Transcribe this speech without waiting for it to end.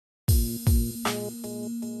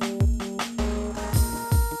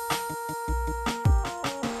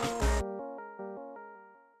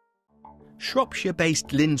Shropshire-based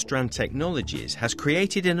Lindstrand Technologies has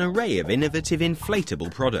created an array of innovative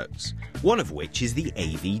inflatable products, one of which is the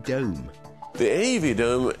AV Dome. The AV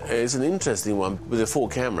Dome is an interesting one. With the 4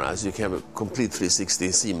 cameras, you can have a complete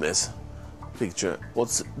 360 seamless picture.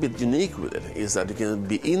 What's a bit unique with it is that you can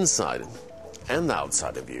be inside and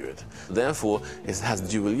outside and view it. Therefore, it has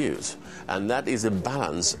dual use, and that is a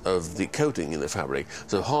balance of the coating in the fabric.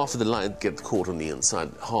 So half of the light gets caught on the inside,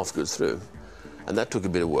 half goes through. And that took a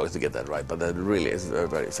bit of work to get that right, but that really is very,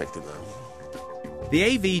 very effective now. The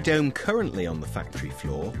AV Dome currently on the factory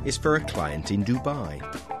floor is for a client in Dubai.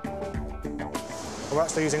 We're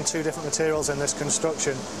actually using 2 different materials in this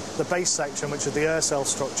construction. The base section, which is the air cell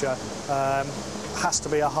structure, has to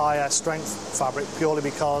be a higher strength fabric purely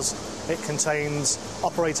because it contains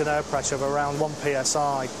operating air pressure of around 1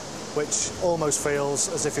 psi, which almost feels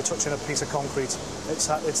as if you're touching a piece of concrete. It's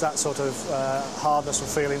that sort of hardness and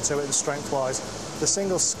feeling to it and strength-wise. The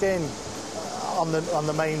single skin on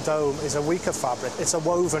the main dome is a weaker fabric. It's a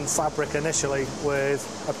woven fabric initially with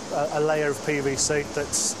a layer of PVC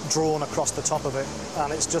that's drawn across the top of it,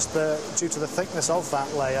 and it's just due to the thickness of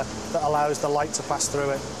that layer that allows the light to pass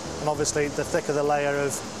through it. And obviously the thicker the layer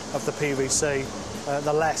of the PVC,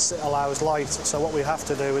 the less it allows light. So what we have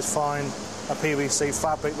to do is find a PVC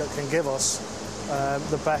fabric that can give us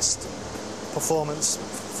the best performance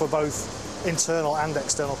for both internal and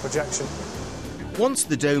external projection. Once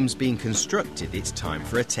the dome's been constructed, it's time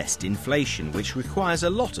for a test inflation, which requires a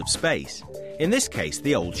lot of space. In this case,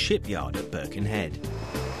 the old shipyard at Birkenhead.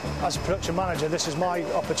 As a production manager, this is my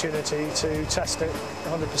opportunity to test it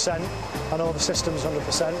 100% and all the systems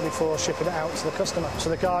 100% before shipping it out to the customer. So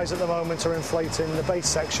the guys at the moment are inflating the base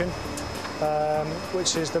section,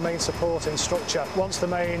 which is the main supporting structure. Once the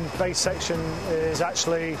main base section is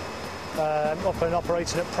actually up and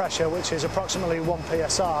operating at pressure, which is approximately 1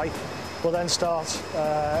 psi, we'll then start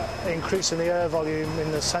increasing the air volume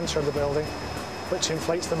in the centre of the building, which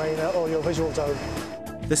inflates the main audiovisual dome.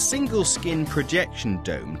 The single-skin projection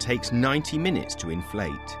dome takes 90 minutes to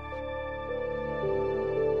inflate.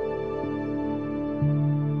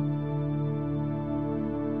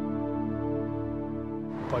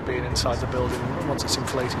 By being inside the building, once it's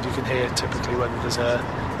inflated, you can hear typically when there's air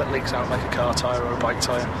that leaks out like a car tyre or a bike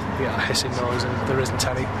tyre. You get a hissing noise, and there isn't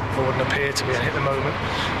any, or wouldn't appear to be any at the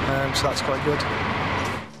moment, so that's quite good.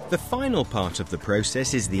 The final part of the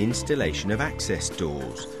process is the installation of access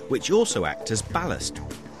doors, which also act as ballast.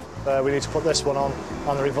 We need to put this one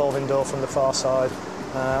on the revolving door from the far side,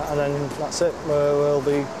 and then that's it, we'll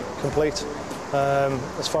be complete.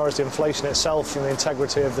 As far as the inflation itself and the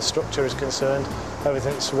integrity of the structure is concerned,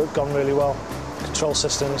 everything's gone really well. Control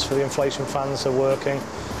systems for the inflation fans are working.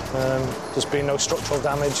 There's been no structural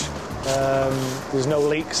damage. There's no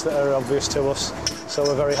leaks that are obvious to us, so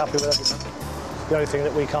we're very happy with everything. The only thing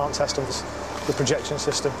that we can't test is the projection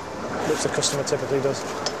system, which the customer typically does.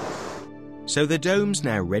 So the dome's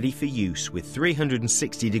now ready for use with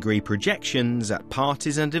 360-degree projections at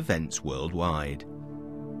parties and events worldwide.